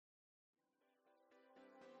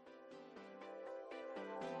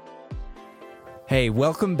Hey,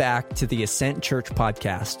 welcome back to the Ascent Church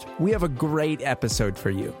podcast. We have a great episode for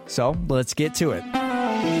you, so let's get to it.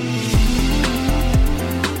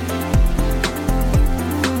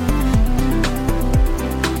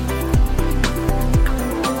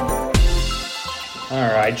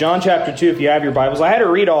 All right, John chapter 2, if you have your Bibles. I had to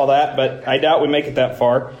read all that, but I doubt we make it that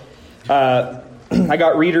far. I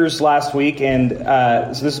got readers last week, and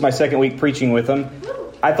so this is my second week preaching with them.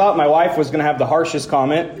 I thought my wife was going to have the harshest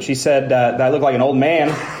comment. She said that I look like an old man.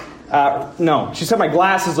 No, she said my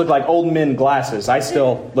glasses look like old men glasses. I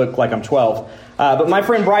still look like I'm 12. But my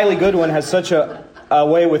friend Briley Goodwin has such a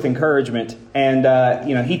way with encouragement. And,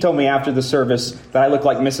 he told me after the service that I look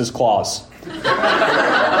like Mrs. Claus.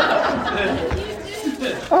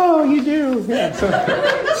 Oh, you do. Yeah, so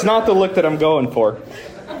it's not the look that I'm going for.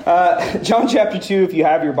 John chapter 2, if you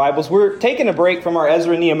have your Bibles. We're taking a break from our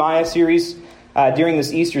Ezra Nehemiah series during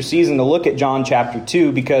this Easter season to look at John chapter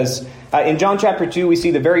 2, because in John chapter 2 we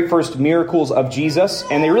see the very first miracles of Jesus,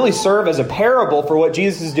 and they really serve as a parable for what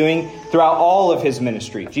Jesus is doing throughout all of his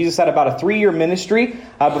ministry. Jesus had about a 3-year ministry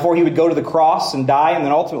before he would go to the cross and die and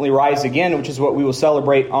then ultimately rise again, which is what we will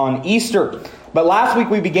celebrate on Easter. But last week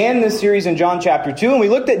we began this series in John chapter 2, and we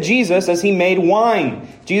looked at Jesus as he made wine.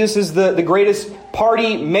 Jesus is the greatest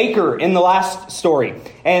party maker in the last story.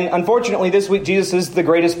 And unfortunately this week Jesus is the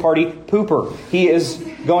greatest party pooper. He is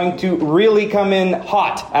going to really come in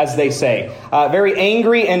hot, as they say. Very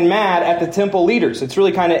angry and mad at the temple leaders. It's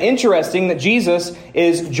really kind of interesting that Jesus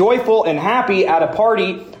is joyful and happy at a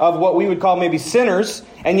party of what we would call maybe sinners,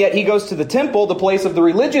 and yet he goes to the temple, the place of the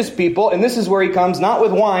religious people, and this is where he comes not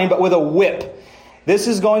with wine but with a whip. This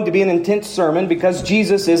is going to be an intense sermon because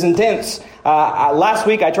Jesus is intense. Last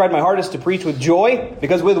week I tried my hardest to preach with joy,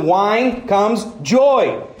 because with wine comes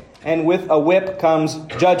joy, and with a whip comes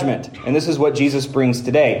judgment. And this is what Jesus brings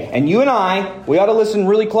today. And you and we ought to listen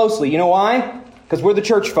really closely. You know why? Because we're the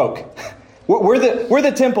church folk. We're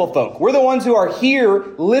the temple folk. We're the ones who are here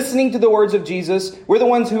listening to the words of Jesus. We're the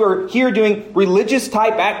ones who are here doing religious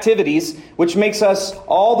type activities, which makes us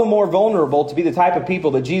all the more vulnerable to be the type of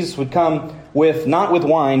people that Jesus would come with, not with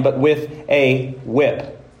wine, but with a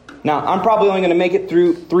whip. Now, I'm probably only going to make it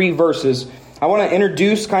through 3 verses. I want to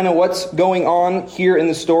introduce kind of what's going on here in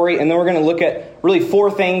the story, and then we're going to look at really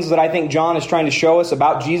 4 things that I think John is trying to show us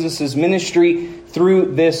about Jesus' ministry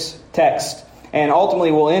through this text. And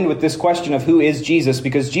ultimately we'll end with this question of who is Jesus,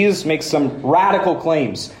 because Jesus makes some radical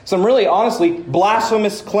claims, some really honestly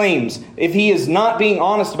blasphemous claims. If he is not being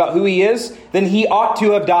honest about who he is, then he ought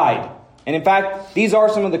to have died. And in fact, these are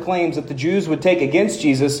some of the claims that the Jews would take against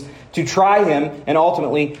Jesus to try him and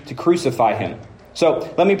ultimately to crucify him.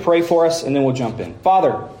 So let me pray for us and then we'll jump in.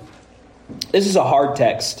 Father, this is a hard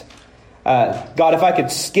text. God, if I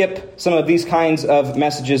could skip some of these kinds of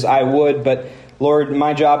messages, I would, but Lord,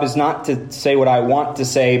 my job is not to say what I want to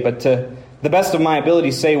say, but to the best of my ability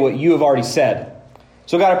say what you have already said.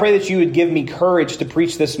 So God, I pray that you would give me courage to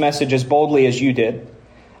preach this message as boldly as you did.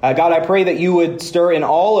 God, I pray that you would stir in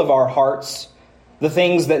all of our hearts the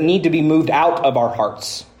things that need to be moved out of our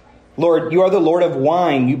hearts. Lord, you are the Lord of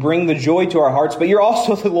wine. You bring the joy to our hearts, but you're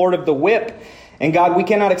also the Lord of the whip. And God, we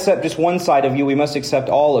cannot accept just one side of you. We must accept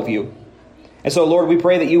all of you. And so, Lord, we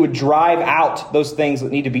pray that you would drive out those things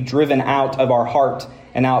that need to be driven out of our heart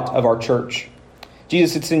and out of our church.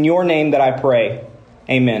 Jesus, it's in your name that I pray.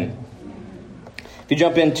 Amen. If you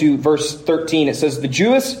jump into verse 13, it says, the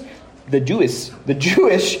Jewish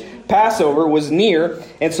Passover was near,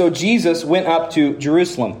 and so Jesus went up to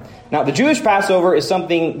Jerusalem. Now, the Jewish Passover is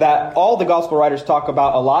something that all the gospel writers talk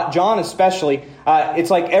about a lot. John especially. It's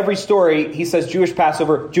like every story, he says Jewish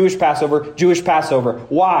Passover, Jewish Passover, Jewish Passover.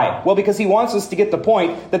 Why? Well, because he wants us to get the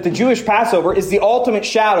point that the Jewish Passover is the ultimate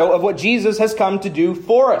shadow of what Jesus has come to do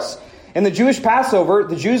for us. In the Jewish Passover,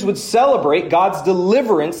 the Jews would celebrate God's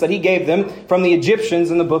deliverance that he gave them from the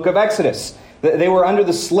Egyptians in the book of Exodus. They were under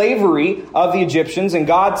the slavery of the Egyptians, and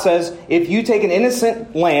God says, if you take an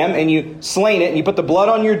innocent lamb and you slain it and you put the blood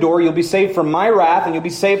on your door, you'll be saved from my wrath and you'll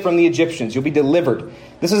be saved from the Egyptians. You'll be delivered.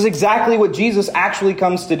 This is exactly what Jesus actually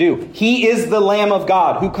comes to do. He is the Lamb of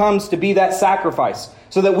God who comes to be that sacrifice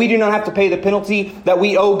so that we do not have to pay the penalty that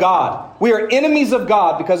we owe God. We are enemies of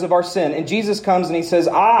God because of our sin. And Jesus comes and he says,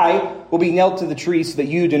 I will be nailed to the tree so that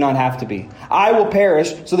you do not have to be. I will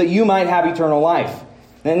perish so that you might have eternal life.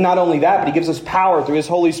 And not only that, but he gives us power through his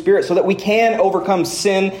Holy Spirit so that we can overcome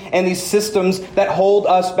sin and these systems that hold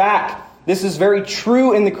us back. This is very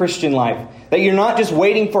true in the Christian life, that you're not just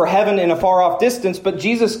waiting for heaven in a far off distance, but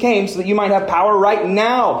Jesus came so that you might have power right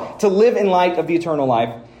now to live in light of the eternal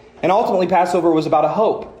life. And ultimately, Passover was about a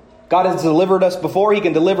hope. God has delivered us before, he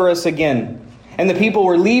can deliver us again. and the people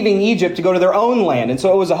were leaving Egypt to go to their own land. And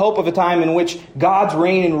so it was a hope of a time in which God's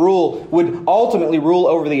reign and rule would ultimately rule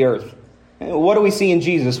over the earth. And what do we see in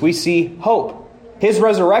Jesus? We see hope. His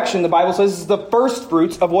resurrection, the Bible says, is the first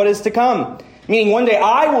fruits of what is to come. Meaning one day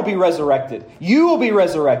I will be resurrected. You will be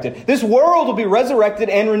resurrected. This world will be resurrected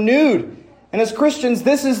and renewed. And as Christians,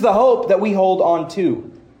 this is the hope that we hold on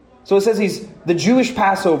to. So it says the Jewish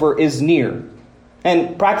Passover is near.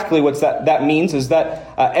 And practically what that means is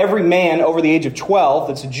that every man over the age of 12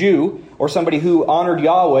 that's a Jew or somebody who honored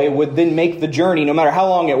Yahweh would then make the journey, no matter how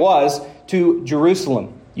long it was, to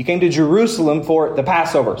Jerusalem. You came to Jerusalem for the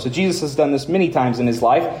Passover. So Jesus has done this many times in his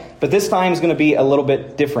life, but this time is going to be a little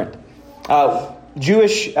bit different.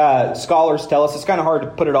 Jewish scholars tell us, it's kind of hard to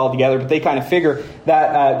put it all together, but they kind of figure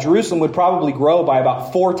that Jerusalem would probably grow by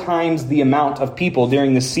about 4 times the amount of people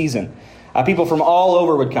during this season. People from all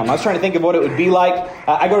over would come. I was trying to think of what it would be like.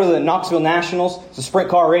 I go to the Knoxville Nationals. It's a sprint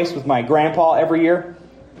car race with my grandpa every year.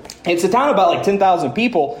 It's a town of about like 10,000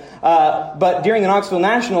 people. But during the Knoxville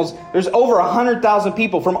Nationals, there's over 100,000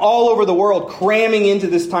 people from all over the world cramming into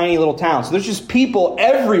this tiny little town. So there's just people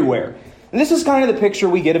everywhere. And this is kind of the picture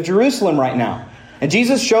we get of Jerusalem right now. And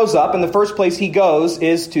Jesus shows up, and the first place he goes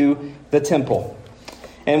is to the temple.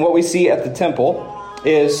 And what we see at the temple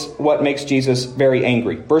is what makes Jesus very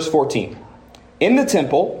angry. Verse 14. In the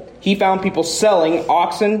temple, he found people selling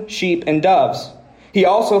oxen, sheep, and doves. He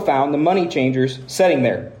also found the money changers sitting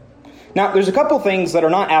there. Now, there's a couple things that are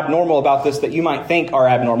not abnormal about this that you might think are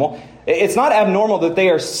abnormal. It's not abnormal that they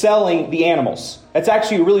are selling the animals. That's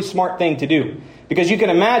actually a really smart thing to do. Because you can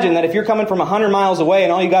imagine that if you're coming from 100 miles away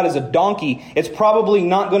and all you got is a donkey, it's probably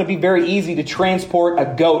not going to be very easy to transport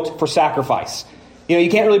a goat for sacrifice. You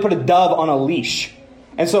can't really put a dove on a leash.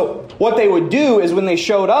 And so what they would do is when they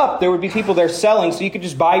showed up, there would be people there selling, so you could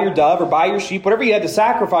just buy your dove or buy your sheep, whatever you had to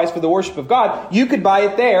sacrifice for the worship of God, you could buy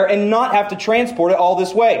it there and not have to transport it all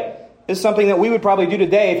this way. This is something that we would probably do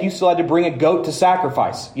today if you still had to bring a goat to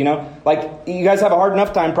sacrifice. Like you guys have a hard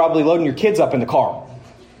enough time probably loading your kids up in the car,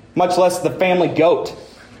 much less the family goat.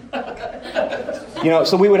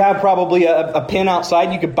 So we would have probably a pen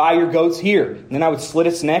outside. You could buy your goats here. And then I would slit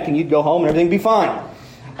its neck and you'd go home and everything would be fine.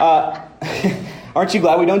 Aren't you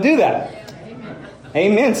glad we don't do that?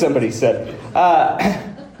 Amen, somebody said.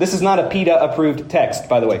 This is not a PETA-approved text,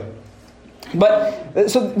 by the way. But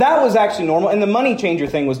so that was actually normal, and the money changer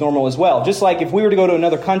thing was normal as well. Just like if we were to go to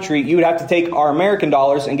another country, you would have to take our American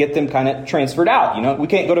dollars and get them kind of transferred out. We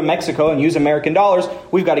can't go to Mexico and use American dollars.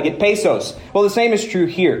 We've got to get pesos. Well, the same is true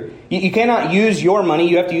here. You cannot use your money.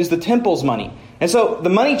 You have to use the temple's money. And so the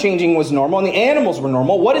money changing was normal, and the animals were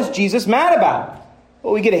normal. What is Jesus mad about?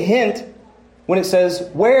 Well, we get a hint when it says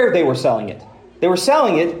where they were selling it. They were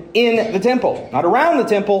selling it in the temple. Not around the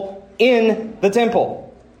temple, in the temple.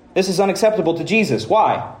 This is unacceptable to Jesus.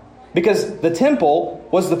 Why? Because the temple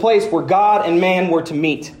was the place where God and man were to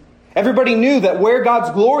meet. Everybody knew that where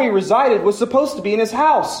God's glory resided was supposed to be in his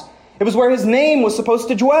house. It was where his name was supposed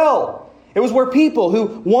to dwell. It was where people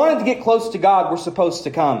who wanted to get close to God were supposed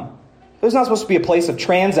to come. It was not supposed to be a place of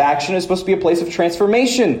transaction. It was supposed to be a place of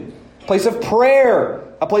transformation, a place of prayer,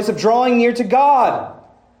 a place of drawing near to God.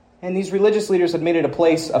 And these religious leaders had made it a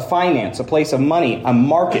place of finance, a place of money, a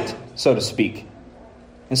market, so to speak.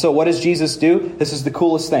 And so what does Jesus do? This is the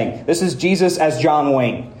coolest thing. This is Jesus as John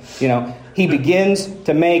Wayne. He begins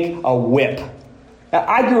to make a whip. Now,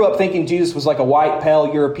 I grew up thinking Jesus was like a white,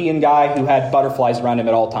 pale European guy who had butterflies around him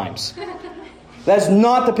at all times. That's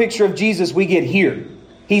not the picture of Jesus we get here.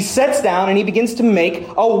 He sits down and he begins to make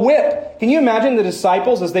a whip. Can you imagine the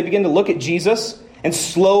disciples as they begin to look at Jesus and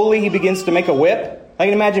slowly he begins to make a whip? I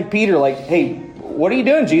can imagine Peter like, hey, what are you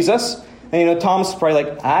doing, Jesus? And Thomas is probably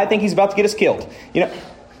like, I think he's about to get us killed.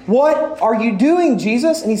 What are you doing,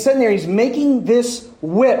 Jesus? And he's sitting there, he's making this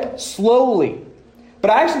whip slowly. But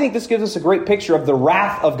I actually think this gives us a great picture of the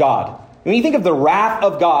wrath of God. When you think of the wrath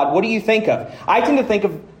of God, what do you think of? I tend to think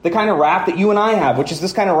of the kind of wrath that you and I have, which is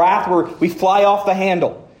this kind of wrath where we fly off the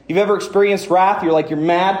handle. You've ever experienced wrath? You're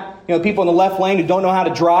mad. People in the left lane who don't know how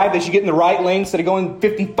to drive, they should get in the right lane instead of going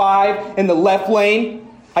 55 in the left lane.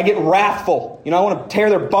 I get wrathful. I want to tear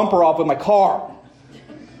their bumper off with my car.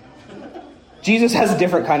 Jesus has a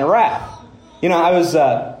different kind of wrath. When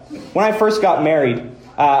I first got married,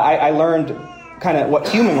 I learned kind of what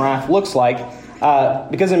human wrath looks like.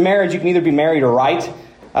 Because in marriage, you can either be married or right.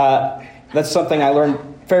 That's something I learned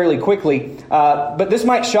fairly quickly. But this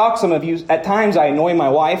might shock some of you. At times, I annoy my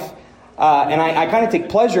wife. And I kind of take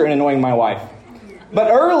pleasure in annoying my wife.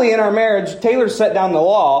 But early in our marriage, Taylor set down the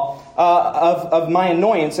law of my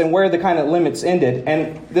annoyance and where the kind of limits ended.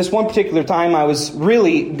 And this one particular time, I was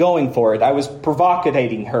really going for it. I was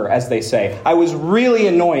provocating her, as they say. I was really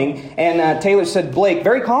annoying. And Taylor said, Blake,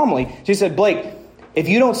 very calmly, she said, Blake, if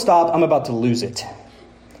you don't stop, I'm about to lose it.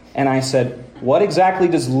 And I said, what exactly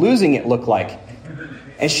does losing it look like?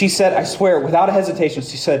 And she said, I swear, without a hesitation,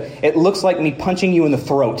 she said, it looks like me punching you in the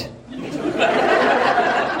throat.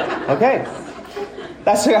 Okay.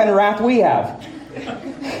 That's the kind of wrath we have.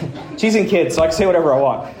 She's in kids, so I can say whatever I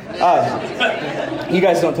want. You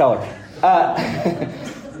guys don't tell her.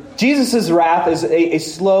 Jesus' wrath is a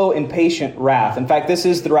slow and patient wrath. In fact, this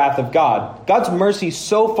is the wrath of God. God's mercy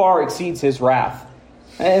so far exceeds his wrath.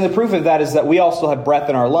 And the proof of that is that we also have breath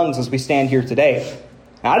in our lungs as we stand here today.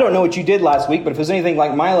 Now, I don't know what you did last week, but if it was anything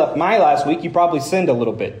like my last week, you probably sinned a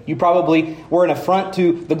little bit. You probably were an affront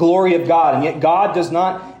to the glory of God, and yet God does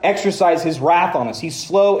not exercise his wrath on us. He's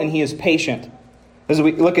slow and he is patient. As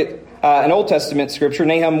we look at an Old Testament scripture,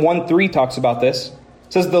 Nahum 1:3 talks about this.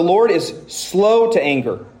 It says, the Lord is slow to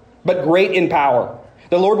anger, but great in power.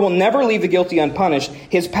 The Lord will never leave the guilty unpunished.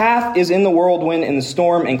 His path is in the whirlwind and the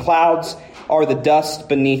storm, and clouds are the dust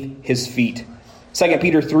beneath his feet. 2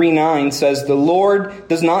 Peter 3:9 says, the Lord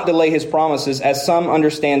does not delay his promises as some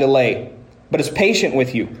understand delay, but is patient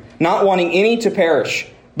with you, not wanting any to perish,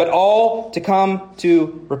 but all to come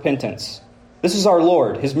to repentance. This is our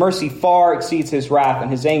Lord. His mercy far exceeds his wrath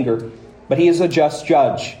and his anger, but he is a just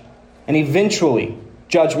judge. And eventually,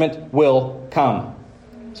 judgment will come.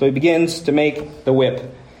 So he begins to make the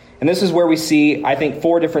whip. And this is where we see, I think,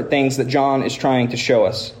 4 different things that John is trying to show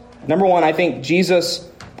us. Number 1, I think Jesus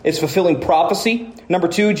is fulfilling prophecy. Number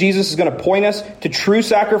 2, Jesus is going to point us to true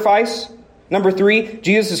sacrifice. Number 3,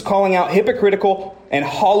 Jesus is calling out hypocritical and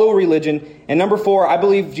hollow religion. And number 4, I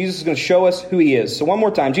believe Jesus is going to show us who he is. So one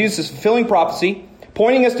more time, Jesus is fulfilling prophecy,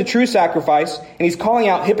 pointing us to true sacrifice, and he's calling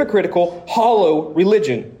out hypocritical, hollow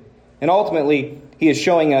religion. And ultimately, he is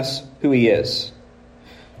showing us who he is.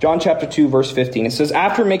 John chapter 2, verse 15, it says,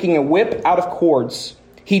 after making a whip out of cords,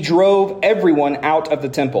 he drove everyone out of the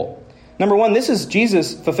temple. Number 1, this is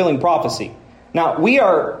Jesus fulfilling prophecy. Now, we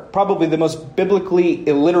are probably the most biblically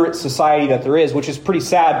illiterate society that there is, which is pretty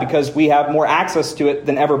sad because we have more access to it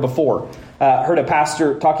than ever before. Heard a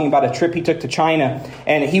pastor talking about a trip he took to China,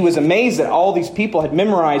 and he was amazed that all these people had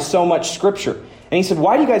memorized so much Scripture. And he said,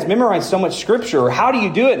 why do you guys memorize so much Scripture? Or how do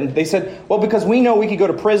you do it? And they said, well, because we know we could go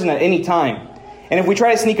to prison at any time. And if we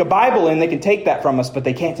try to sneak a Bible in, they can take that from us, but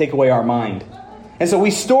they can't take away our mind. And so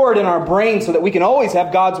we store it in our brain so that we can always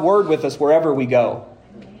have God's Word with us wherever we go.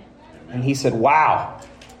 And he said, wow.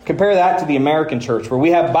 Compare that to the American church where we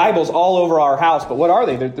have Bibles all over our house. But what are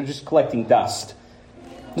they? They're just collecting dust.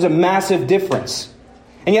 There's a massive difference.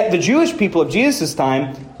 And yet the Jewish people of Jesus'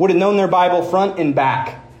 time would have known their Bible front and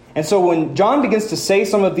back. And so when John begins to say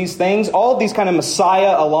some of these things, all of these kind of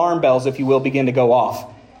Messiah alarm bells, if you will, begin to go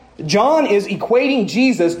off. John is equating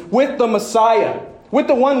Jesus with the Messiah, with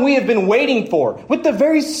the one we have been waiting for, with the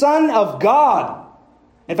very Son of God.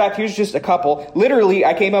 In fact, here's just a couple. Literally,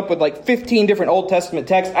 I came up with like 15 different Old Testament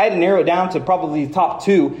texts. I had to narrow it down to probably the top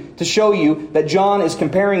 2 to show you that John is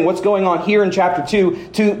comparing what's going on here in chapter 2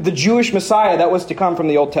 to the Jewish Messiah that was to come from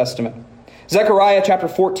the Old Testament. Zechariah chapter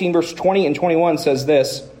 14, verse 20 and 21 says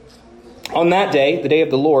this, on that day, the day of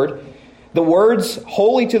the Lord, the words,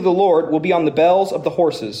 holy to the Lord, will be on the bells of the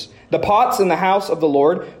horses. The pots in the house of the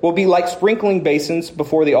Lord will be like sprinkling basins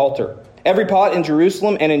before the altar. Every pot in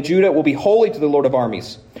Jerusalem and in Judah will be holy to the Lord of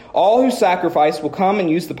armies. All who sacrifice will come and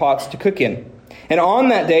use the pots to cook in. And on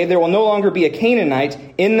that day there will no longer be a Canaanite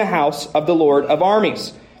in the house of the Lord of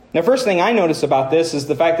armies. Now, first thing I notice about this is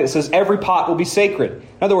the fact that it says every pot will be sacred. In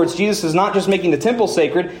other words, Jesus is not just making the temple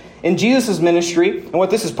sacred. In Jesus' ministry, and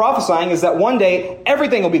what this is prophesying is that one day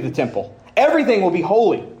everything will be the temple. Everything will be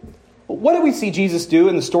holy. What did we see Jesus do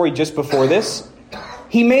in the story just before this?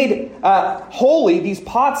 He made holy these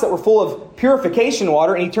pots that were full of purification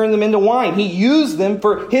water, and he turned them into wine. He used them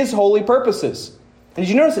for his holy purposes. And did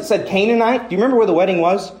you notice it said Canaanite? Do you remember where the wedding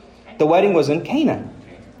was? The wedding was in Cana.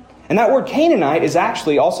 And that word Canaanite is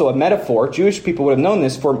actually also a metaphor. Jewish people would have known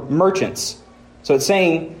this for merchants. So it's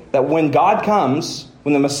saying that when God comes,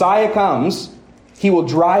 when the Messiah comes, he will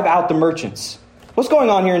drive out the merchants. What's going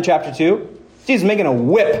on here in chapter 2? Jesus is making a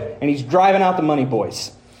whip, and he's driving out the money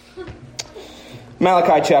boys.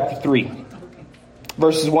 Malachi chapter 3,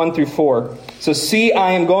 verses 1 through 4. So, see,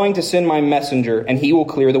 I am going to send my messenger, and he will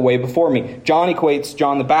clear the way before me. John equates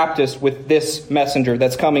John the Baptist with this messenger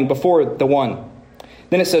that's coming before the one.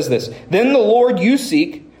 Then it says this, then the Lord you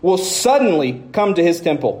seek will suddenly come to his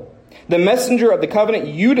temple. The messenger of the covenant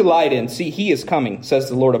you delight in, see, he is coming, says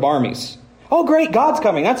the Lord of armies. Oh, great, God's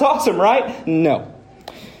coming. That's awesome, right? No.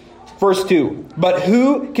 Verse 2, but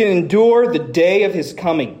who can endure the day of his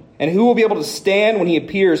coming? And who will be able to stand when he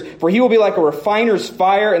appears? For he will be like a refiner's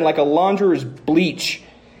fire and like a launderer's bleach.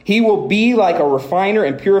 He will be like a refiner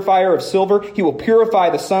and purifier of silver. He will purify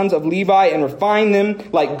the sons of Levi and refine them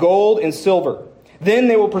like gold and silver. Then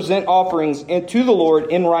they will present offerings to the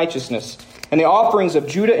Lord in righteousness. And the offerings of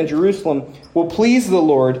Judah and Jerusalem will please the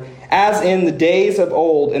Lord as in the days of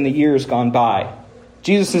old and the years gone by.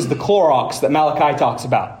 Jesus is the Clorox that Malachi talks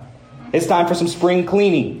about. It's time for some spring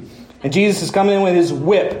cleaning. And Jesus is coming in with his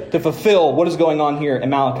whip to fulfill what is going on here in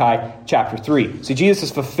Malachi chapter 3. See, Jesus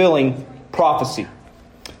is fulfilling prophecy.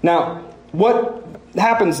 Now, what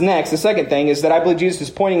happens next, the second thing, is that I believe Jesus is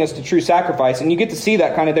pointing us to true sacrifice. And you get to see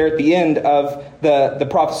that kind of there at the end of the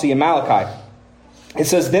prophecy in Malachi. It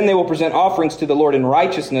says, then they will present offerings to the Lord in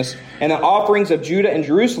righteousness, and the offerings of Judah and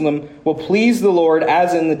Jerusalem will please the Lord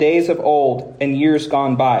as in the days of old and years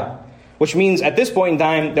gone by. Which means at this point in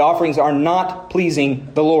time, the offerings are not pleasing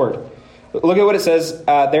the Lord. Look at what it says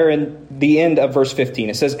there in the end of verse 15.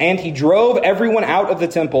 It says, and he drove everyone out of the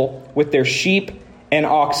temple with their sheep and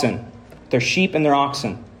oxen. Their sheep and their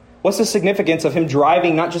oxen. What's the significance of him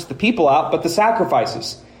driving not just the people out, but the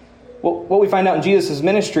sacrifices? Well, what we find out in Jesus'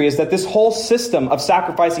 ministry is that this whole system of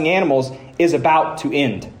sacrificing animals is about to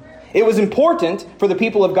end. It was important for the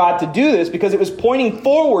people of God to do this because it was pointing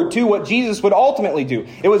forward to what Jesus would ultimately do.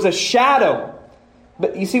 It was a shadow.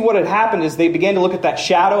 But you see what had happened is they began to look at that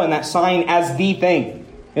shadow and that sign as the thing.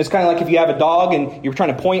 It's kind of like if you have a dog and you're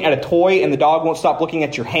trying to point at a toy and the dog won't stop looking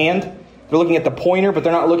at your hand. They're looking at the pointer, but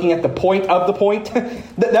they're not looking at the point of the point.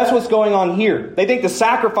 That's what's going on here. They think the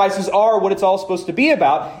sacrifices are what it's all supposed to be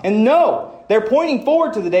about. And no, they're pointing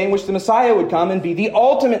forward to the day in which the Messiah would come and be the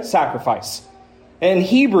ultimate sacrifice. In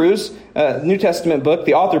Hebrews, New Testament book,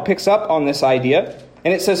 the author picks up on this idea.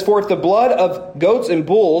 And it says, for if the blood of goats and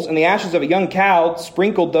bulls and the ashes of a young cow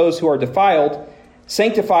sprinkled those who are defiled,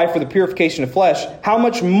 sanctify for the purification of flesh, how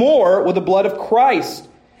much more will the blood of Christ,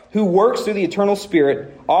 who works through the eternal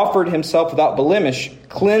Spirit, offered himself without blemish,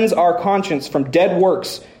 cleanse our conscience from dead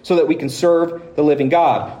works so that we can serve the living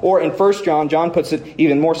God. Or in 1 John, John puts it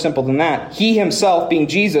even more simple than that. He himself, being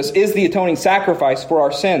Jesus, is the atoning sacrifice for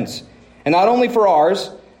our sins. And not only for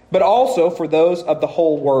ours, but also for those of the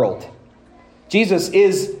whole world. Jesus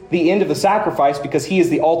is the end of the sacrifice because he is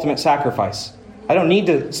the ultimate sacrifice. I don't need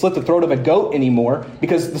to slit the throat of a goat anymore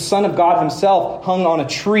because the Son of God himself hung on a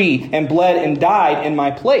tree and bled and died in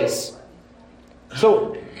my place.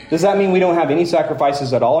 So, does that mean we don't have any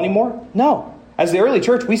sacrifices at all anymore? No. As the early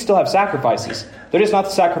church, we still have sacrifices. They're just not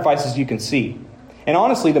the sacrifices you can see. And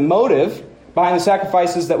honestly, the motive behind the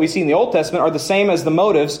sacrifices that we see in the Old Testament are the same as the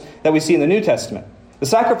motives that we see in the New Testament. The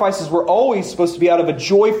sacrifices were always supposed to be out of a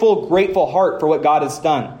joyful, grateful heart for what God has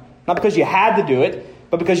done. Not because you had to do it,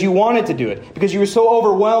 but because you wanted to do it. Because you were so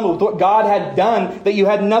overwhelmed with what God had done that you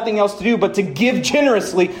had nothing else to do but to give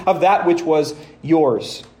generously of that which was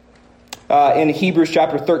yours. In Hebrews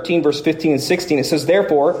chapter 13, verse 15 and 16, it says,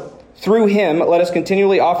 therefore, through him let us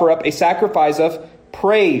continually offer up a sacrifice of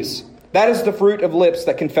praise. That is the fruit of lips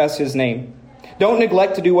that confess his name. Don't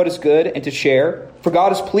neglect to do what is good and to share, for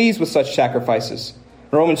God is pleased with such sacrifices.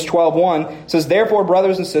 Romans 12:1 says, therefore,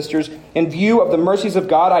 brothers and sisters, in view of the mercies of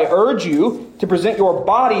God, I urge you to present your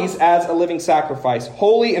bodies as a living sacrifice,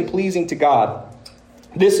 holy and pleasing to God.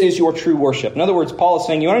 This is your true worship. In other words, Paul is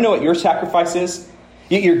saying, you want to know what your sacrifice is?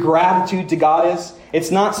 Your gratitude to God is?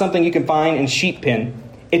 It's not something you can find in sheep pen.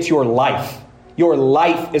 It's your life. Your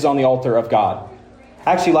life is on the altar of God.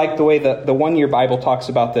 I actually like the way the one-year Bible talks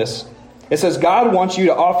about this. It says, God wants you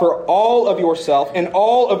to offer all of yourself and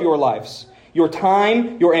all of your lives. Your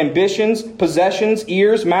time, your ambitions, possessions,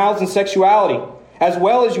 ears, mouths, and sexuality, as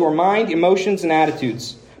well as your mind, emotions, and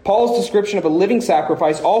attitudes. Paul's description of a living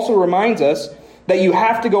sacrifice also reminds us that you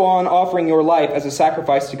have to go on offering your life as a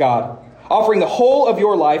sacrifice to God, offering the whole of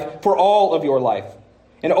your life for all of your life.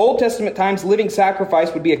 In Old Testament times, living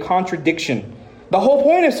sacrifice would be a contradiction. The whole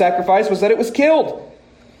point of sacrifice was that it was killed.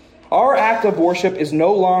 Our act of worship is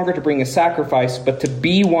no longer to bring a sacrifice, but to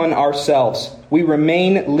be one ourselves. We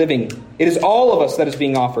remain living. It is all of us that is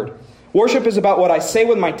being offered. Worship is about what I say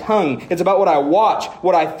with my tongue. It's about what I watch,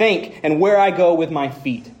 what I think, and where I go with my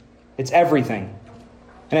feet. It's everything.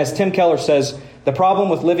 And as Tim Keller says, the problem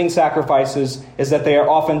with living sacrifices is that they are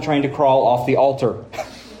often trying to crawl off the altar.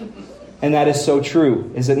 And that is so true,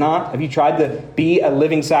 is it not? Have you tried to be a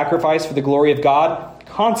living sacrifice for the glory of God?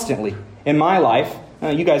 Constantly. In my life,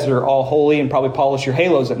 you guys are all holy and probably polish your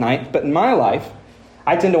halos at night, but in my life,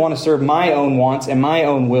 I tend to want to serve my own wants and my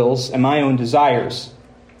own wills and my own desires.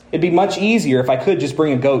 It'd be much easier if I could just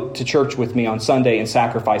bring a goat to church with me on Sunday and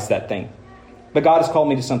sacrifice that thing. But God has called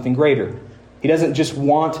me to something greater. He doesn't just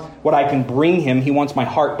want what I can bring him. He wants my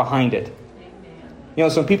heart behind it. You know,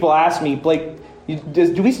 so when people ask me, Blake,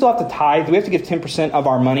 do we still have to tithe? Do we have to give 10% of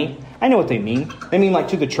our money? I know what they mean. They mean like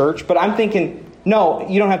to the church. But I'm thinking, no,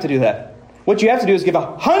 you don't have to do that. What you have to do is give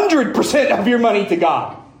 100% of your money to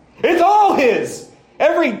God. It's all His.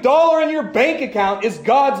 Every dollar in your bank account is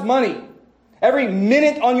God's money. Every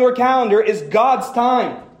minute on your calendar is God's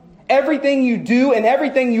time. Everything you do and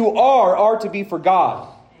everything you are to be for God.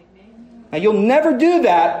 Now, you'll never do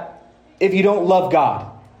that if you don't love God.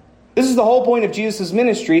 This is the whole point of Jesus'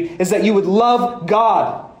 ministry, is that you would love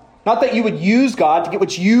God. Not that you would use God to get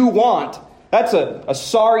what you want. That's a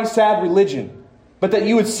sorry, sad religion. But that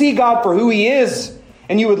you would see God for who He is,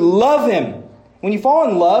 and you would love Him. When you fall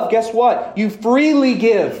in love, guess what? You freely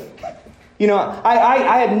give. You know,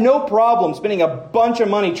 I had no problem spending a bunch of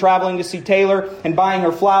money traveling to see Taylor and buying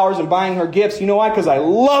her flowers and buying her gifts. You know why? Because I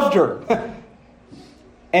loved her.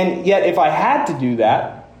 And yet, if I had to do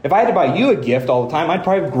that, if I had to buy you a gift all the time, I'd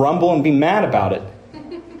probably grumble and be mad about it.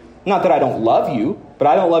 Not that I don't love you, but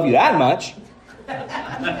I don't love you that much.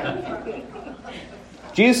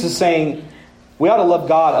 Jesus is saying we ought to love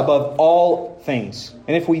God above all things.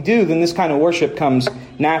 And if we do, then this kind of worship comes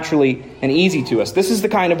naturally and easy to us. This is the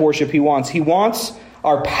kind of worship He wants. He wants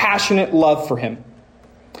our passionate love for Him.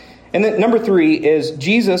 And then number 3 is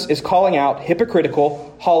Jesus is calling out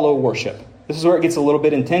hypocritical, hollow worship. This is where it gets a little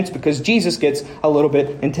bit intense, because Jesus gets a little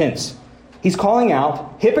bit intense. He's calling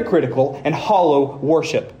out hypocritical and hollow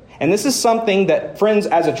worship. And this is something that, friends,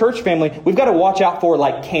 as a church family, we've got to watch out for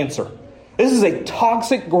like cancer. This is a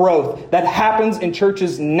toxic growth that happens in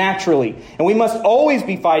churches naturally. And we must always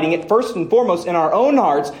be fighting it first and foremost in our own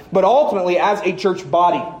hearts, but ultimately as a church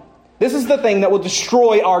body. This is the thing that will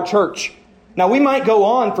destroy our church. Now, we might go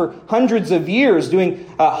on for hundreds of years doing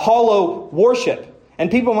hollow worship. And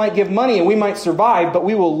people might give money and we might survive, but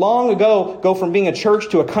we will long ago go from being a church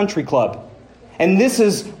to a country club. And this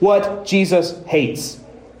is what Jesus hates.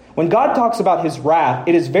 When God talks about His wrath,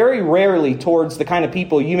 it is very rarely towards the kind of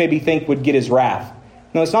people you maybe think would get His wrath.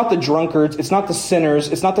 No, it's not the drunkards, it's not the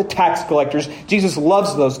sinners, it's not the tax collectors. Jesus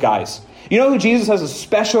loves those guys. You know who Jesus has a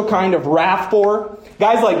special kind of wrath for?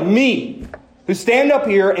 Guys like me, who stand up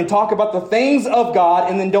here and talk about the things of God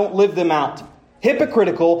and then don't live them out.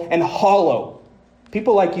 Hypocritical and hollow.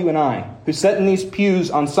 People like you and I, who sit in these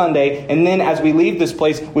pews on Sunday, and then as we leave this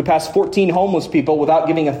place, we pass 14 homeless people without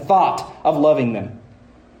giving a thought of loving them.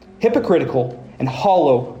 Hypocritical and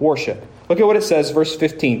hollow worship. Look at what it says, verse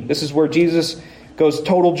 15. This is where Jesus goes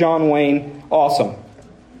total John Wayne awesome.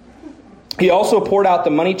 He also poured out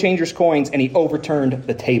the money changers' coins, and He overturned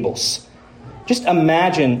the tables. Just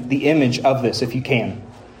imagine the image of this if you can.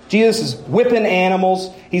 Jesus is whipping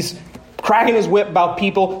animals. He's cracking His whip about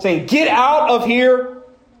people, saying, "Get out of here."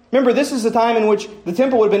 Remember, this is the time in which the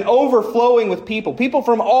temple would have been overflowing with people. People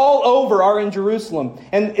from all over are in Jerusalem.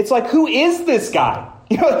 And it's like, who is this guy?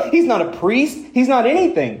 You know, he's not a priest. He's not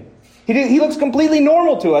anything. He looks completely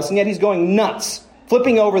normal to us, and yet he's going nuts,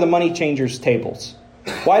 flipping over the money changers' tables.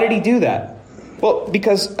 Why did He do that? Well,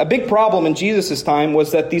 because a big problem in Jesus' time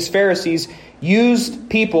was that these Pharisees used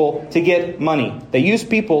people to get money. They used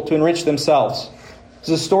people to enrich themselves.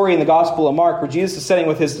 There's a story in the Gospel of Mark where Jesus is sitting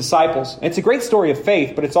with His disciples. And it's a great story of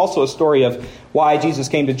faith, but it's also a story of why Jesus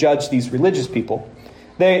came to judge these religious people.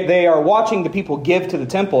 They are watching the people give to the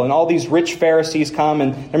temple, and all these rich Pharisees come,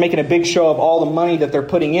 and they're making a big show of all the money that they're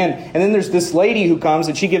putting in. And then there's this lady who comes,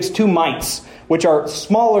 and she gives 2 mites, which are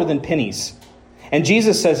smaller than pennies. And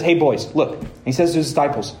Jesus says, "Hey boys, look." And He says to His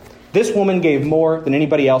disciples, "This woman gave more than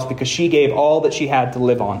anybody else because she gave all that she had to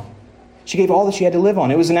live on." She gave all that she had to live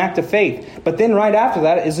on. It was an act of faith. But then right after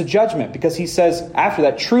that is a judgment, because He says after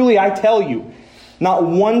that, "Truly I tell you, not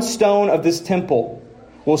one stone of this temple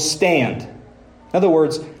will stand." In other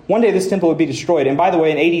words, one day this temple would be destroyed. And by the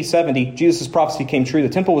way, in AD 70, Jesus' prophecy came true. The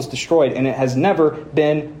temple was destroyed, and it has never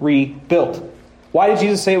been rebuilt. Why did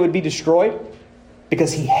Jesus say it would be destroyed?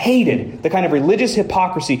 Because He hated the kind of religious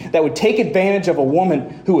hypocrisy that would take advantage of a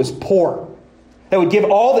woman who was poor, that would give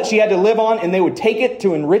all that she had to live on, and they would take it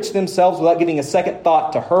to enrich themselves without giving a second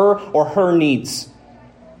thought to her or her needs.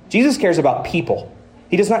 Jesus cares about people.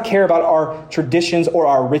 He does not care about our traditions or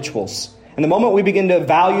our rituals. And the moment we begin to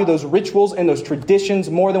value those rituals and those traditions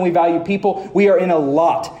more than we value people, we are in a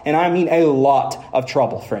lot, and I mean a lot, of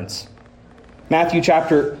trouble, friends. Matthew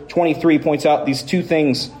chapter 23 points out these 2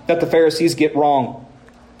 things that the Pharisees get wrong.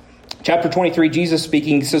 Chapter 23, Jesus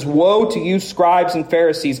speaking, He says, "Woe to you, scribes and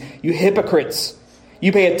Pharisees, you hypocrites!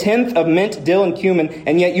 You pay 1/10 of mint, dill, and cumin,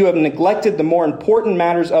 and yet you have neglected the more important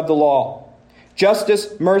matters of the law: justice,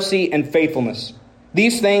 mercy, and faithfulness.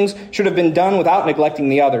 These things should have been done without neglecting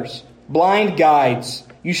the others. Blind guides.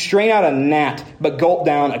 You strain out a gnat, but gulp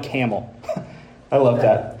down a camel. I love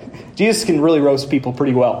that. Jesus can really roast people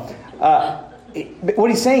pretty well. What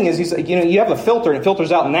he's saying is, he's like, you have a filter and it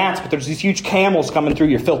filters out gnats, but there's these huge camels coming through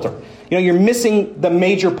your filter. You're missing the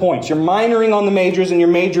major points. You're minoring on the majors and you're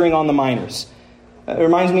majoring on the minors. It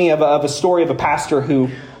reminds me of a story of a pastor who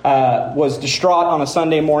was distraught on a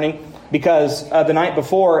Sunday morning because the night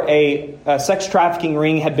before a sex trafficking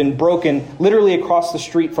ring had been broken literally across the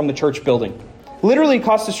street from the church building. Literally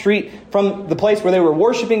across the street from the place where they were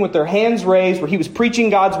worshiping with their hands raised, where he was preaching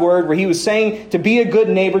God's word, where he was saying to be a good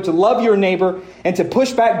neighbor, to love your neighbor, and to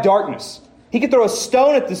push back darkness. He could throw a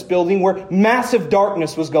stone at this building where massive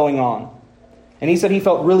darkness was going on. And he said he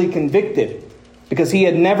felt really convicted because he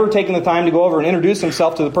had never taken the time to go over and introduce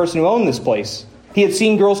himself to the person who owned this place. He had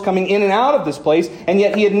seen girls coming in and out of this place, and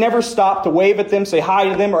yet he had never stopped to wave at them, say hi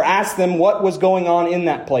to them, or ask them what was going on in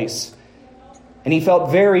that place. And he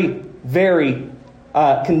felt very, very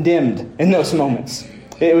condemned in those moments.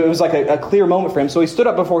 It was like a clear moment for him. So he stood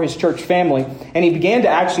up before his church family, and he began to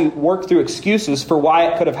actually work through excuses for why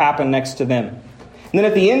it could have happened next to them. And then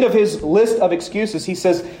at the end of his list of excuses, he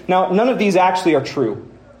says, now, none of these actually are true.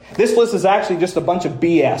 This list is actually just a bunch of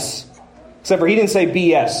BS. Except for he didn't say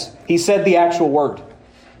BS. He said the actual word.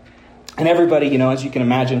 And everybody, as you can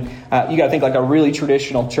imagine, you got to think like a really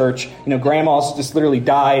traditional church. Grandmas just literally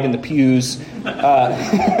died in the pews.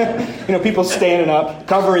 People standing up,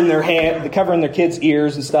 covering their kids'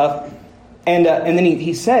 ears and stuff. And then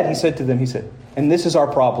he said to them, and this is our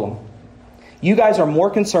problem. You guys are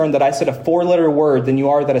more concerned that I said a 4-letter word than you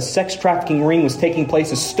are that a sex trafficking ring was taking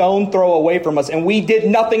place a stone throw away from us, and we did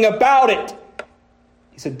nothing about it.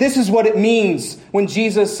 He said, this is what it means when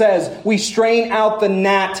Jesus says, we strain out the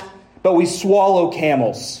gnat, but we swallow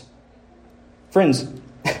camels. Friends,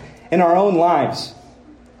 in our own lives,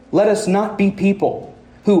 let us not be people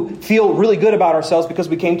who feel really good about ourselves because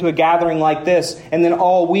we came to a gathering like this, and then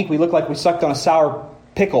all week we look like we sucked on a sour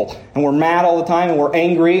pickle, and we're mad all the time, and we're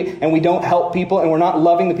angry, and we don't help people, and we're not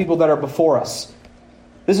loving the people that are before us.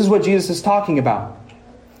 This is what Jesus is talking about.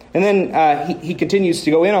 And then he continues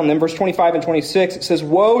to go in on them. Verse 25 and 26, it says,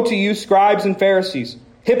 woe to you, scribes and Pharisees,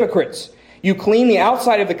 hypocrites! You clean the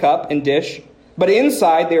outside of the cup and dish, but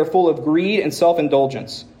inside they are full of greed and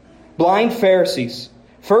self-indulgence. Blind Pharisees,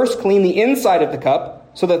 first clean the inside of the cup,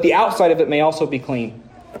 so that the outside of it may also be clean.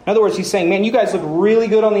 In other words, he's saying, man, you guys look really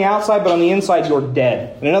good on the outside, but on the inside you're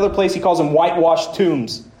dead. In another place, he calls them whitewashed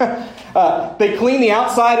tombs. They clean the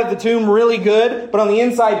outside of the tomb really good, but on the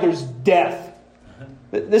inside there's death.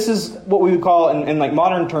 This is what we would call, in like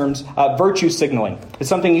modern terms, virtue signaling. It's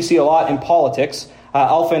something you see a lot in politics.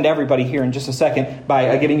 I'll offend everybody here in just a second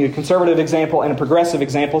by giving you a conservative example and a progressive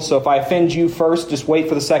example. So if I offend you first, just wait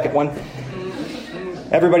for the second one.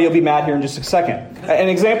 Everybody will be mad here in just a second. An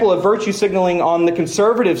example of virtue signaling on the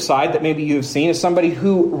conservative side that maybe you've seen is somebody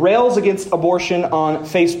who rails against abortion on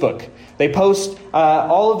Facebook. They post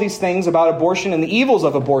all of these things about abortion and the evils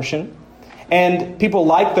of abortion. And people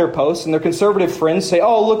like their posts, and their conservative friends say,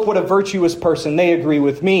 oh, look what a virtuous person. They agree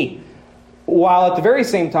with me. While at the very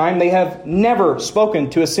same time, they have never spoken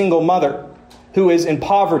to a single mother who is in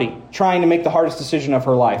poverty, trying to make the hardest decision of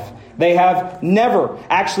her life. They have never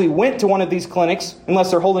actually went to one of these clinics,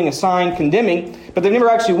 unless they're holding a sign condemning, but they never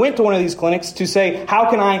actually went to one of these clinics to say, how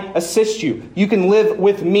can I assist you? You can live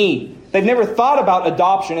with me. They've never thought about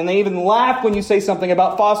adoption, and they even laugh when you say something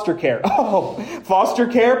about foster care. Oh, foster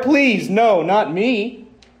care? Please, no, not me.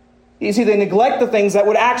 You see, they neglect the things that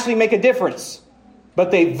would actually make a difference.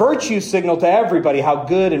 But they virtue signal to everybody how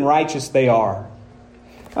good and righteous they are.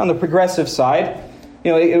 On the progressive side,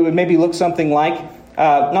 it would maybe look something like,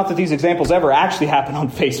 not that these examples ever actually happen on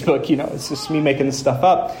Facebook, it's just me making this stuff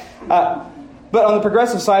up. But on the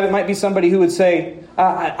progressive side, it might be somebody who would say,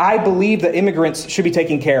 I believe that immigrants should be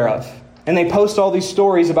taken care of. And they post all these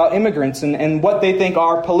stories about immigrants and what they think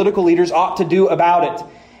our political leaders ought to do about it.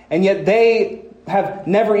 And yet they have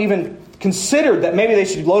never even considered that maybe they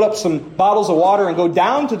should load up some bottles of water and go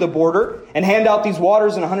down to the border and hand out these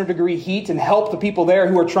waters in 100-degree heat and help the people there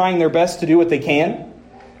who are trying their best to do what they can.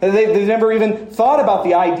 They've never even thought about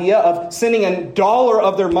the idea of sending $1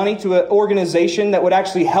 of their money to an organization that would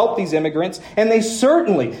actually help these immigrants. And they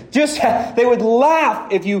certainly they would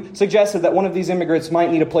laugh if you suggested that one of these immigrants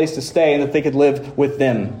might need a place to stay and that they could live with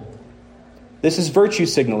them. This is virtue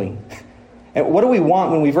signaling. And what do we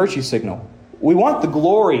want when we virtue signal? We want the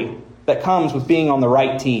glory that comes with being on the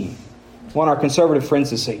right team. We want our conservative friends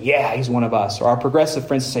to say, yeah, he's one of us. Or our progressive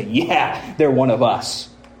friends to say, yeah, they're one of us.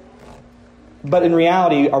 But in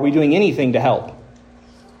reality, are we doing anything to help?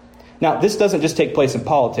 Now, this doesn't just take place in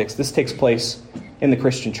politics. This takes place in the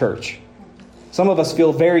Christian church. Some of us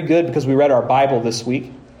feel very good because we read our Bible this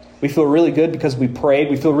week. We feel really good because we prayed.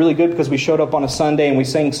 We feel really good because we showed up on a Sunday and we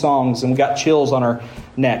sang songs and we got chills on our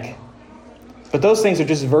neck. But those things are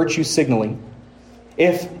just virtue signaling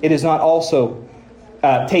if it is not also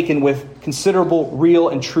taken with considerable real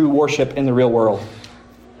and true worship in the real world.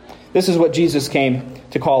 This is what Jesus came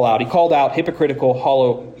to call out. He called out hypocritical,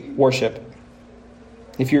 hollow worship.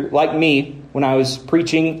 If you're like me, when I was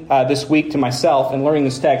preaching this week to myself and learning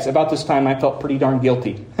this text, about this time I felt pretty darn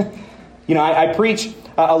guilty. I preach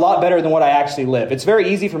a lot better than what I actually live. It's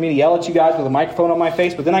very easy for me to yell at you guys with a microphone on my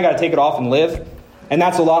face, but then I got to take it off and live. And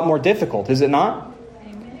that's a lot more difficult, is it not?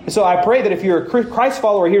 So I pray that if you're a Christ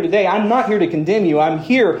follower here today, I'm not here to condemn you. I'm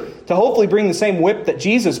here to hopefully bring the same whip that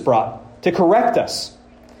Jesus brought, to correct us.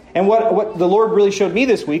 And what the Lord really showed me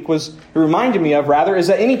this week was, reminded me of rather, is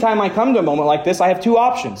that anytime I come to a moment like this, I have two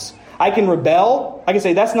options. I can rebel. I can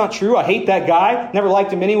say, that's not true. I hate that guy. Never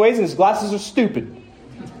liked him anyways, and his glasses are stupid.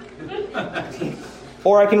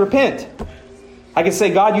 Or I can repent. I can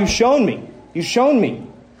say, God, you've shown me. You've shown me.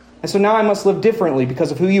 And so now I must live differently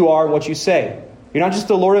because of who you are and what you say. You're not just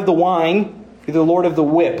the Lord of the wine, you're the Lord of the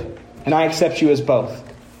whip. And I accept you as both.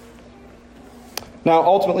 Now,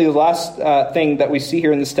 ultimately, the last thing that we see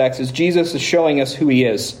here in this text is Jesus is showing us who he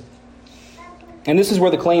is. And this is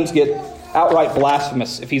where the claims get outright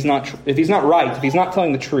blasphemous if he's not right, if he's not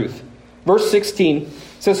telling the truth. Verse 16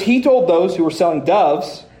 says, he told those who were selling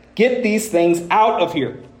doves, get these things out of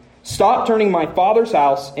here. Stop turning my Father's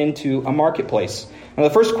house into a marketplace. Now,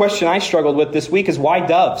 the first question I struggled with this week is why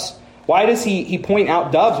doves? Why does he point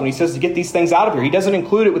out doves when he says to get these things out of here? He doesn't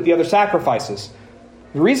include it with the other sacrifices.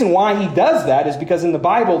 The reason why he does that is because in the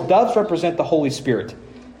Bible, doves represent the Holy Spirit.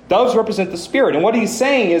 Doves represent the Spirit. And what he's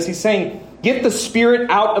saying, get the Spirit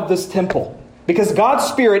out of this temple. Because God's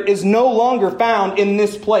Spirit is no longer found in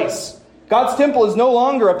this place. God's temple is no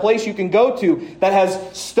longer a place you can go to that has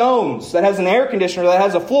stones, that has an air conditioner, that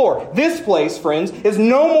has a floor. This place, friends, is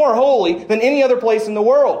no more holy than any other place in the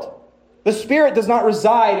world. The Spirit does not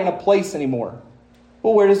reside in a place anymore.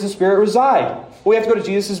 Well, where does the Spirit reside? Well, we have to go to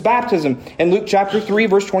Jesus' baptism. In Luke chapter 3,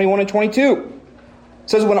 verse 21 and 22. It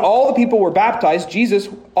says, when all the people were baptized, Jesus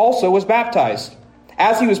also was baptized.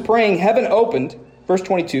 As he was praying, heaven opened, verse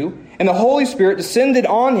 22, and the Holy Spirit descended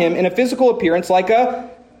on him in a physical appearance like a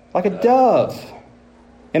dove.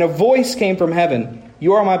 And a voice came from heaven,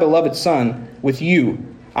 you are my beloved Son, with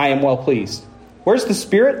you I am well pleased. Where's the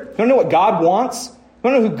Spirit? You don't know what God wants? You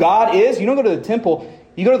don't know who God is? You don't go to the temple.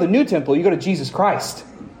 You go to the new temple. You go to Jesus Christ.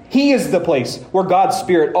 He is the place where God's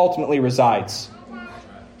Spirit ultimately resides.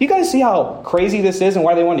 You guys see how crazy this is and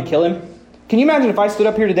why they wanted to kill him? Can you imagine if I stood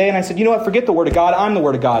up here today and I said, you know what, forget the Word of God, I'm the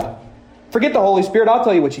Word of God. Forget the Holy Spirit, I'll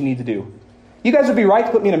tell you what you need to do. You guys would be right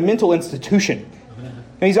to put me in a mental institution.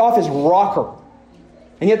 And he's off his rocker.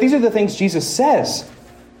 And yet these are the things Jesus says.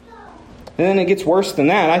 And then it gets worse than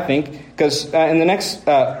that, I think, because in the next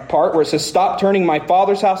part where it says, stop turning my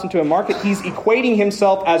Father's house into a market, he's equating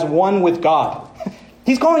himself as one with God.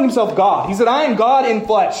 He's calling himself God. He said, I am God in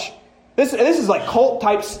flesh. This is like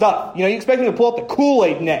cult-type stuff. You expect him to pull up the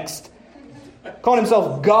Kool-Aid next. Calling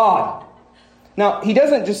himself God. Now, he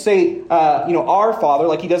doesn't just say, our Father,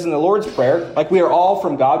 like he does in the Lord's Prayer, like we are all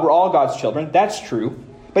from God, we're all God's children. That's true.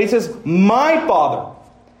 But he says, my Father.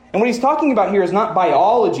 And what he's talking about here is not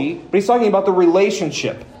biology, but he's talking about the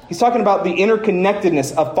relationship. He's talking about the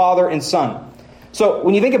interconnectedness of Father and Son. So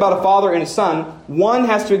when you think about a father and a son, one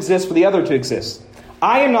has to exist for the other to exist.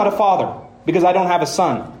 I am not a father because I don't have a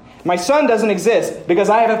son. My son doesn't exist because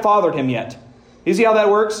I haven't fathered him yet. You see how that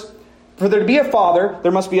works? For there to be a father,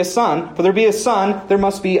 there must be a son. For there to be a son, there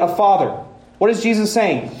must be a father. What is Jesus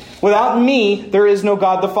saying? Without me, there is no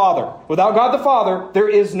God the Father. Without God the Father, there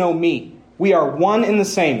is no me. We are one and the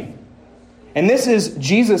same. And this is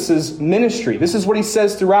Jesus' ministry. This is what he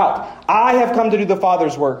says throughout. I have come to do the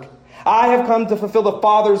Father's work. I have come to fulfill the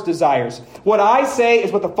Father's desires. What I say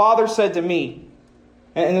is what the Father said to me.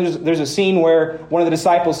 And there's a scene where one of the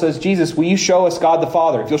disciples says, Jesus, will you show us God the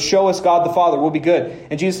Father? If you'll show us God the Father, we'll be good.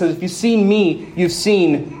 And Jesus says, if you've seen me, you've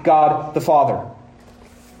seen God the Father.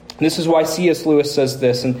 And this is why C.S. Lewis says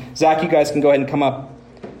this. And Zach, you guys can go ahead and come up.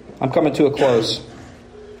 I'm coming to a close.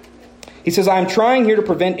 He says, I am trying here to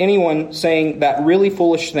prevent anyone saying that really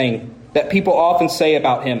foolish thing that people often say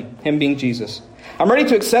about him being Jesus. I'm ready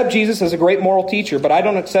to accept Jesus as a great moral teacher, but I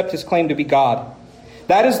don't accept his claim to be God.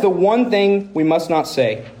 That is the one thing we must not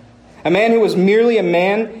say. A man who was merely a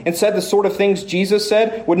man and said the sort of things Jesus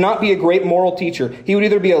said would not be a great moral teacher. He would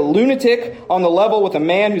either be a lunatic on the level with a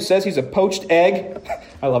man who says he's a poached egg.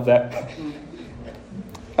 I love that.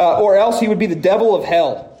 Or else he would be the devil of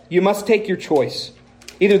hell. You must take your choice.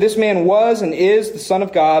 Either this man was and is the Son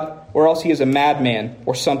of God, or else he is a madman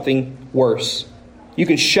or something worse. You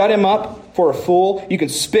can shut him up for a fool, you can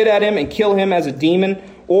spit at him and kill him as a demon,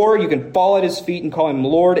 or you can fall at his feet and call him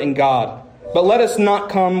Lord and God. But let us not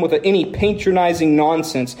come with any patronizing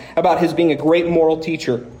nonsense about his being a great moral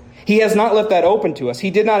teacher. He has not left that open to us.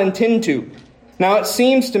 He did not intend to. Now it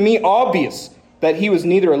seems to me obvious that he was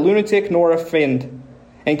neither a lunatic nor a fiend.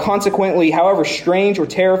 And consequently, however strange or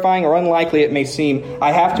terrifying or unlikely it may seem,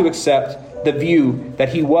 I have to accept the view that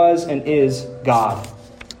he was and is God.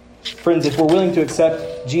 Friends, if we're willing to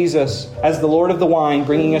accept Jesus as the Lord of the wine,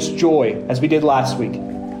 bringing us joy, as we did last week,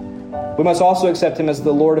 we must also accept him as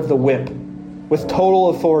the Lord of the whip, with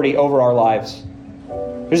total authority over our lives.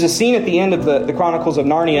 There's a scene at the end of the Chronicles of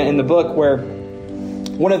Narnia in the book where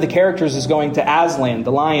one of the characters is going to Aslan,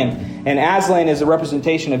 the lion, and Aslan is a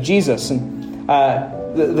representation of Jesus. And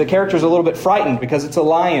the character's a little bit frightened because it's a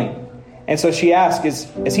lion. And so she asks,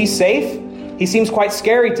 is he safe? He seems quite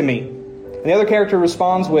scary to me. And the other character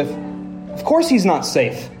responds with, of course he's not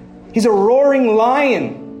safe. He's a roaring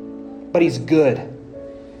lion, but he's good.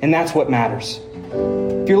 And that's what matters.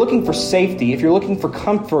 If you're looking for safety, if you're looking for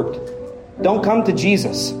comfort, don't come to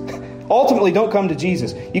Jesus. Ultimately, don't come to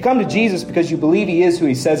Jesus. You come to Jesus because you believe he is who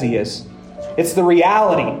he says he is. It's the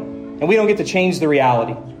reality, and we don't get to change the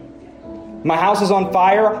reality. My house is on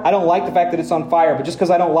fire. I don't like the fact that it's on fire, but just because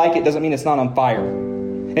I don't like it doesn't mean it's not on fire.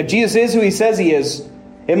 And if Jesus is who he says he is,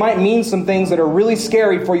 it might mean some things that are really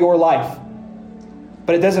scary for your life,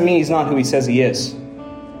 but it doesn't mean he's not who he says he is.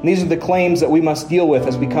 And these are the claims that we must deal with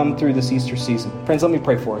as we come through this Easter season. Friends, let me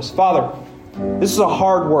pray for us. Father, this is a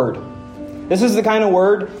hard word. This is the kind of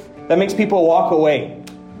word that makes people walk away.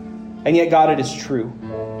 And yet, God, it is true.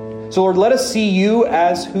 So, Lord, let us see you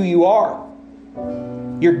as who you are.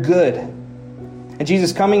 You're good. And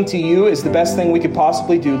Jesus, coming to you is the best thing we could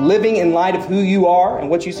possibly do. Living in light of who you are and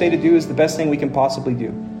what you say to do is the best thing we can possibly do.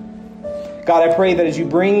 God, I pray that as you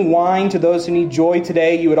bring wine to those who need joy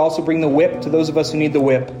today, you would also bring the whip to those of us who need the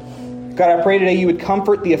whip. God, I pray today you would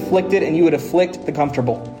comfort the afflicted and you would afflict the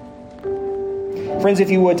comfortable. Friends,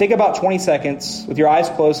 if you would, take about 20 seconds with your eyes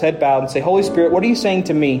closed, head bowed, and say, Holy Spirit, what are you saying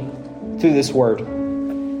to me through this word?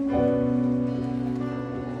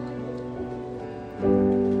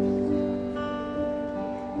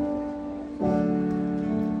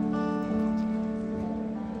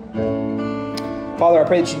 Father, I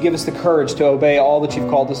pray that you give us the courage to obey all that you've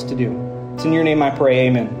called us to do. It's in your name I pray,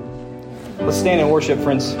 amen. Let's stand and worship,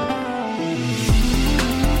 friends.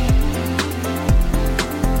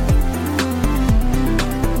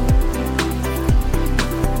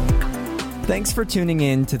 Thanks for tuning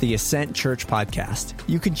in to the Ascent Church podcast.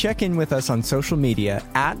 You can check in with us on social media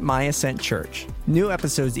at My Ascent Church. New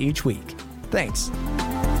episodes each week. Thanks.